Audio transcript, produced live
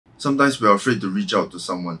Sometimes we're afraid to reach out to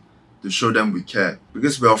someone, to show them we care,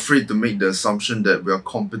 because we're afraid to make the assumption that we are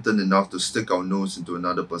competent enough to stick our nose into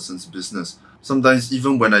another person's business. Sometimes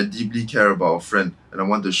even when I deeply care about a friend and I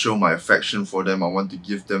want to show my affection for them, I want to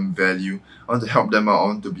give them value, I want to help them out, I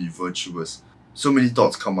want to be virtuous, so many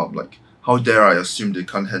thoughts come up like, how dare I assume they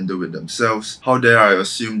can't handle it themselves? How dare I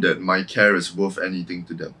assume that my care is worth anything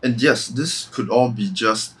to them? And yes, this could all be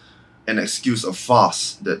just an excuse, a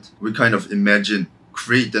farce that we kind of imagine,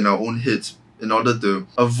 create in our own heads in order to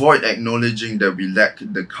avoid acknowledging that we lack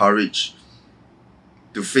the courage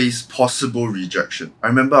to face possible rejection. I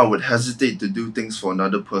remember I would hesitate to do things for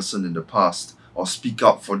another person in the past or speak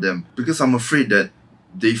up for them because I'm afraid that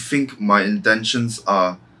they think my intentions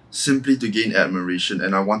are simply to gain admiration,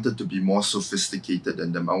 and I wanted to be more sophisticated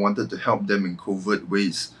than them. I wanted to help them in covert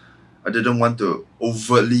ways. I didn't want to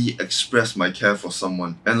overtly express my care for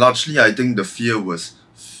someone. And largely, I think the fear was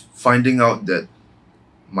finding out that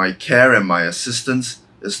my care and my assistance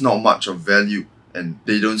is not much of value and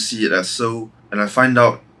they don't see it as so. And I find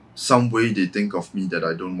out some way they think of me that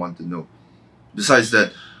I don't want to know. Besides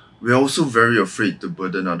that, we're also very afraid to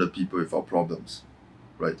burden other people with our problems.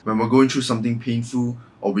 Right? When we're going through something painful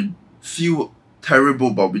or we feel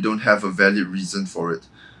terrible but we don't have a valid reason for it.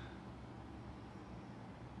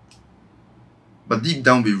 But deep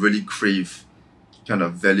down we really crave kind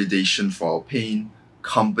of validation for our pain,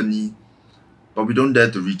 company, but we don't dare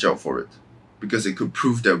to reach out for it because it could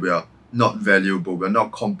prove that we are not valuable, we're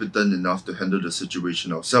not competent enough to handle the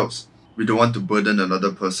situation ourselves. We don't want to burden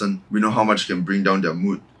another person. We know how much can bring down their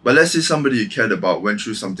mood. But let's say somebody you cared about went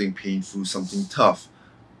through something painful, something tough.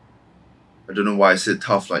 I don't know why I said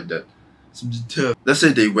tough like that. Something tough. Let's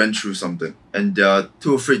say they went through something and they're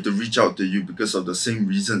too afraid to reach out to you because of the same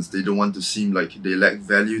reasons. They don't want to seem like they lack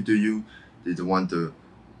value to you. They don't want to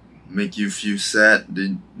make you feel sad.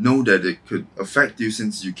 They know that it could affect you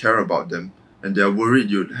since you care about them. And they're worried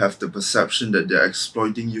you'd have the perception that they're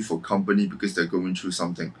exploiting you for company because they're going through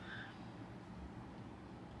something.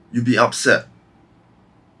 You'd be upset.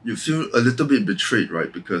 You feel a little bit betrayed,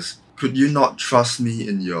 right? Because could you not trust me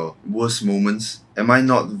in your worst moments? Am I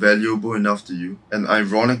not valuable enough to you? And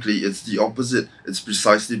ironically, it's the opposite. It's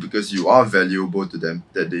precisely because you are valuable to them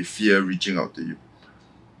that they fear reaching out to you.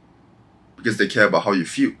 Because they care about how you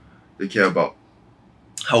feel. They care about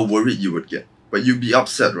how worried you would get. But you'd be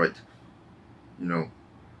upset, right? You know,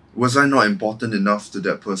 was I not important enough to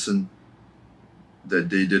that person that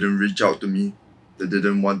they didn't reach out to me? They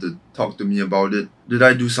didn't want to talk to me about it? Did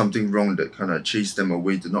I do something wrong that kind of chased them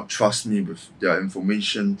away to not trust me with their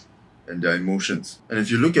information and their emotions? And if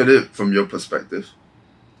you look at it from your perspective,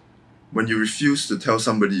 when you refuse to tell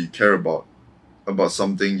somebody you care about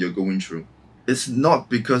something you're going through, it's not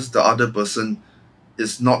because the other person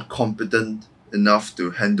is not competent enough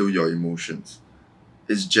to handle your emotions.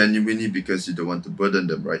 It's genuinely because you don't want to burden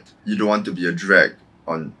them, right? You don't want to be a drag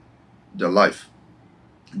on their life,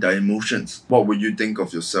 their emotions. What would you think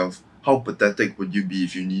of yourself? How pathetic would you be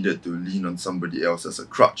if you needed to lean on somebody else as a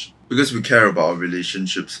crutch? Because we care about our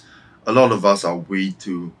relationships, a lot of us are way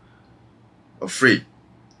too afraid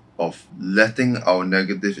of letting our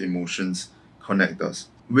negative emotions connect us,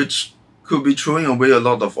 which could be throwing away a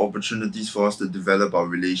lot of opportunities for us to develop our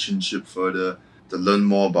relationship further, to learn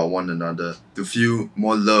more about one another, to feel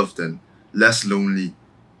more loved and less lonely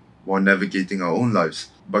while navigating our own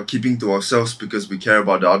lives. But keeping to ourselves because we care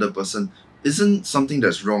about the other person isn't something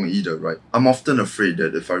that's wrong either, right? I'm often afraid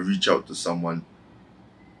that if I reach out to someone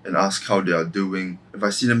and ask how they are doing, if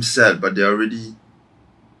I see them sad but they're already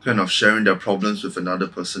kind of sharing their problems with another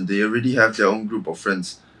person, they already have their own group of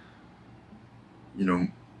friends, you know,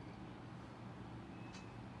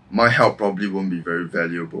 my help probably won't be very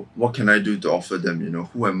valuable. What can I do to offer them, you know?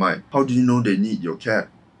 Who am I? How do you know they need your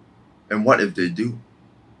care? And what if they do?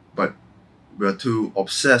 But we're too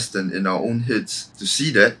obsessed and in our own heads to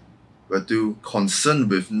see that. We're too concerned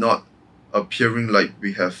with not appearing like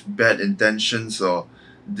we have bad intentions or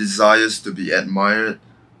desires to be admired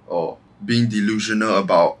or being delusional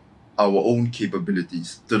about our own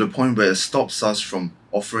capabilities, to the point where it stops us from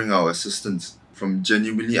offering our assistance, from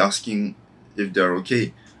genuinely asking if they're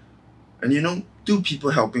okay. And you know, two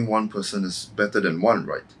people helping one person is better than one,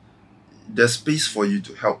 right? There's space for you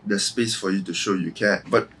to help, there's space for you to show you care.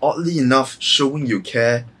 But oddly enough, showing you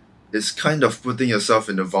care is kind of putting yourself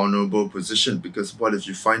in a vulnerable position, because what if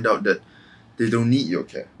you find out that they don't need your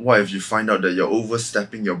care? What if you find out that you're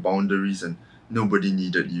overstepping your boundaries and nobody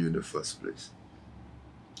needed you in the first place?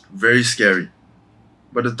 Very scary.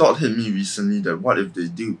 But the thought hit me recently that what if they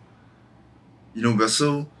do? You know, we're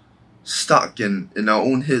so stuck in our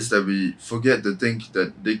own heads that we forget to think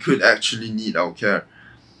that they could actually need our care.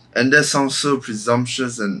 And that sounds so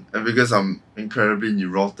presumptuous, and because I'm incredibly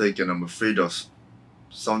neurotic and I'm afraid of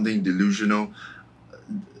sounding delusional,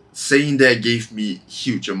 saying that gave me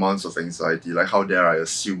huge amounts of anxiety. Like, how dare I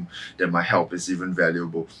assume that my help is even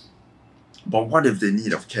valuable? But what if they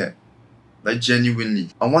need of care? Like, genuinely,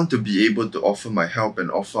 I want to be able to offer my help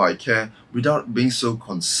and offer I care without being so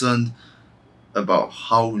concerned about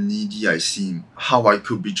how needy I seem, how I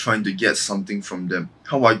could be trying to get something from them,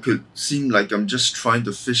 how I could seem like I'm just trying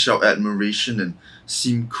to fish out admiration and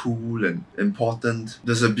seem cool and important.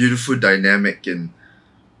 There's a beautiful dynamic in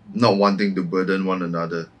not wanting to burden one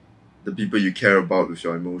another, the people you care about, with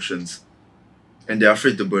your emotions, and they're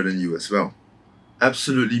afraid to burden you as well.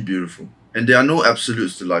 Absolutely beautiful. And there are no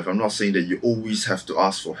absolutes to life. I'm not saying that you always have to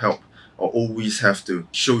ask for help or always have to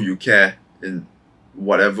show you care in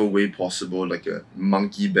whatever way possible, like a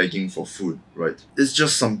monkey begging for food, right? It's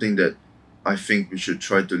just something that I think we should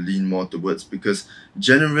try to lean more towards, because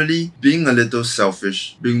generally, being a little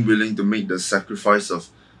selfish, being willing to make the sacrifice of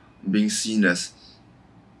being seen as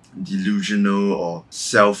delusional or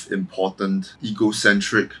self-important,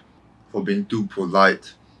 egocentric, for being too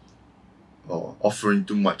polite or offering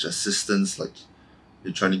too much assistance, like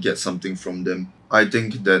you're trying to get something from them. I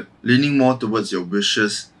think that leaning more towards your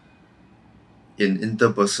wishes in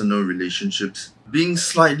interpersonal relationships, being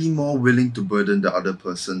slightly more willing to burden the other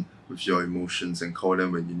person with your emotions and call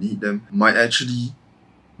them when you need them, might actually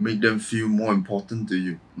make them feel more important to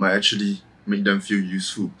you, might actually make them feel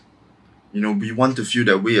useful. You know, we want to feel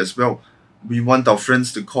that way as well. We want our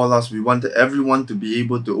friends to call us, we want everyone to be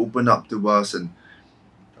able to open up to us and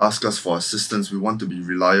ask us for assistance. We want to be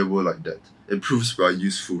reliable like that. It proves we are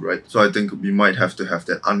useful, right? So I think we might have to have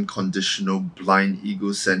that unconditional, blind,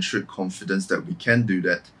 egocentric confidence that we can do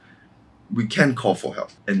that. We can call for help.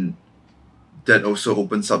 And that also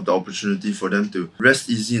opens up the opportunity for them to rest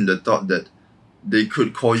easy in the thought that they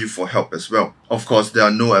could call you for help as well. Of course, there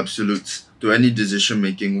are no absolutes to any decision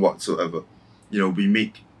making whatsoever. You know, we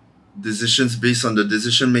make decisions based on the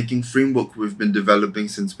decision making framework we've been developing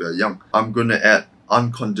since we are young. I'm gonna add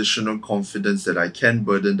unconditional confidence that I can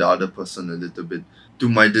burden the other person a little bit to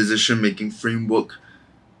my decision making framework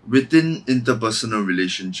within interpersonal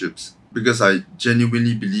relationships, because I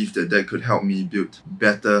genuinely believe that that could help me build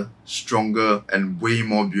better, stronger, and way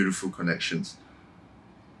more beautiful connections,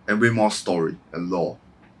 and way more story and lore.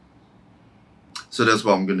 So that's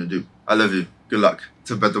what I'm gonna do. I love you. Good luck.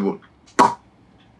 It's a better work.